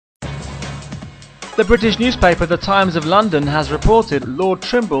The British newspaper The Times of London has reported Lord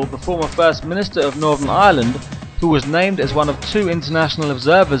Trimble, the former First Minister of Northern Ireland, who was named as one of 2 international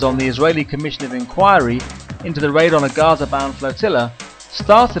observers on the Israeli Commission of Inquiry into the raid on a Gaza-bound flotilla,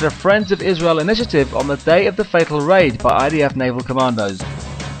 started a Friends of Israel initiative on the day of the fatal raid by IDF Naval commandos.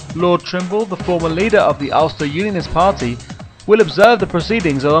 Lord Trimble, the former leader of the Ulster Unionist Party, will observe the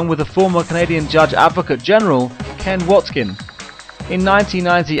proceedings along with the former Canadian Judge Advocate General Ken Watkin. In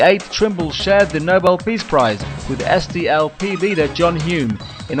 1998, Trimble shared the Nobel Peace Prize with SDLP leader John Hume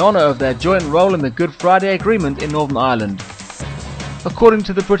in honour of their joint role in the Good Friday Agreement in Northern Ireland. According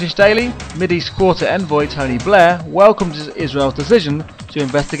to the British Daily, Mideast Quartet envoy Tony Blair welcomes Israel's decision to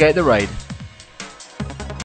investigate the raid.